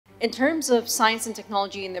In terms of science and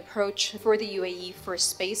technology, and the approach for the UAE for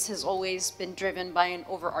space has always been driven by an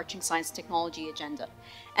overarching science technology agenda.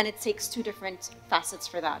 And it takes two different facets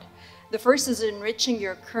for that. The first is enriching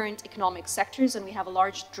your current economic sectors, and we have a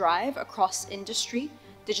large drive across industry.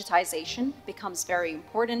 Digitization becomes very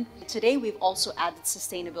important. Today, we've also added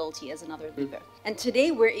sustainability as another lever. And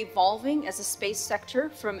today, we're evolving as a space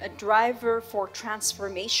sector from a driver for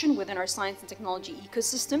transformation within our science and technology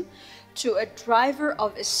ecosystem to a driver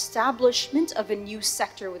of establishment of a new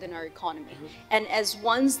sector within our economy. And as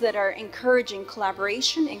ones that are encouraging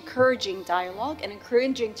collaboration, encouraging dialogue, and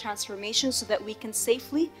encouraging transformation so that we can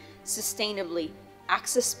safely, sustainably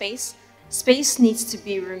access space. Space needs to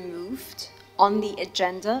be removed on the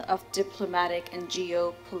agenda of diplomatic and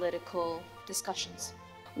geopolitical discussions.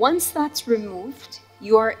 Once that's removed,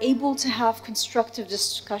 you are able to have constructive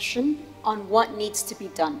discussion on what needs to be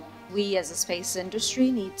done. We as a space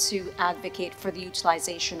industry need to advocate for the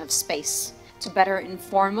utilization of space to better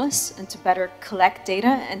inform us and to better collect data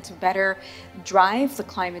and to better drive the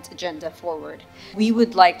climate agenda forward. We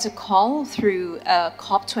would like to call through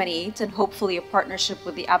COP28 and hopefully a partnership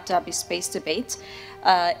with the Abu Dhabi Space Debate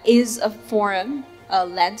is a forum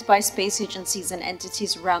led by space agencies and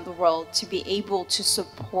entities around the world to be able to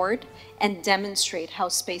support and demonstrate how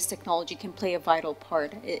space technology can play a vital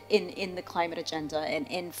part in the climate agenda and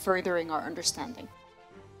in furthering our understanding.